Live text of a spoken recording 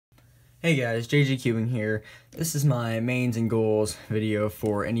Hey guys, JJ Cubing here. This is my mains and goals video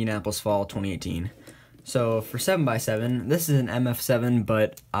for Indianapolis Fall 2018. So for 7x7, this is an MF7,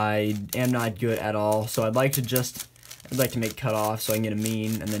 but I am not good at all. So I'd like to make cutoff so I can get a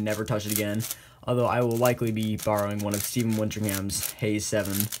mean and then never touch it again. Although I will likely be borrowing one of Stephen Winterham's Haze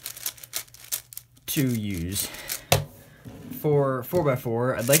 7 to use. For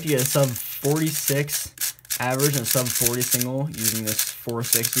 4x4, I'd like to get a sub 46 average and a sub 40 single using this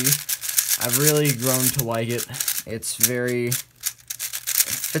 460. I've really grown to like it. It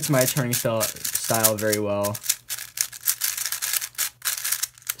fits my turning style very well.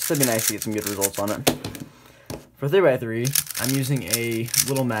 So it'd be nice to get some good results on it. For 3x3, I'm using a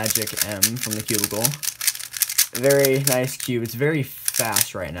Little Magic M from the Cubicle. Very nice cube. It's very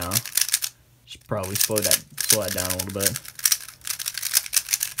fast right now. Should probably slow that down a little bit.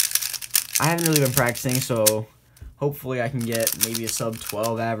 I haven't really been practicing, so hopefully I can get maybe a sub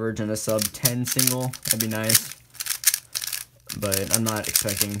 12 average and a sub 10 single. That'd be nice. But I'm not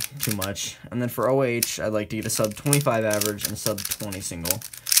expecting too much. And then for OH, I'd like to get a sub 25 average and a sub 20 single,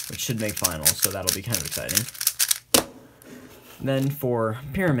 which should make finals, so that'll be kind of exciting. Then for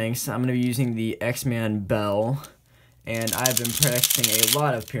Pyraminx, I'm going to be using the X-Man Bell, and I've been practicing a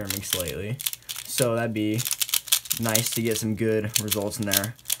lot of Pyraminx lately, so that'd be nice to get some good results in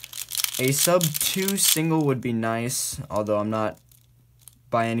there. A sub 2 single would be nice, although I'm not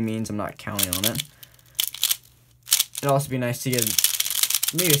counting on it. It'd also be nice to get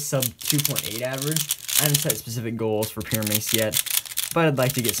maybe a sub 2.8 average. I haven't set specific goals for Pyraminx yet, but I'd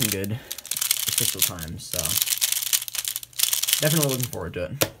like to get some good official times, so definitely looking forward to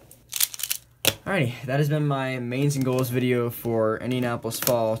it. Alrighty, that has been my mains and goals video for Indianapolis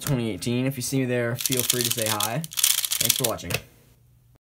Fall 2018. If you see me there, feel free to say hi. Thanks for watching.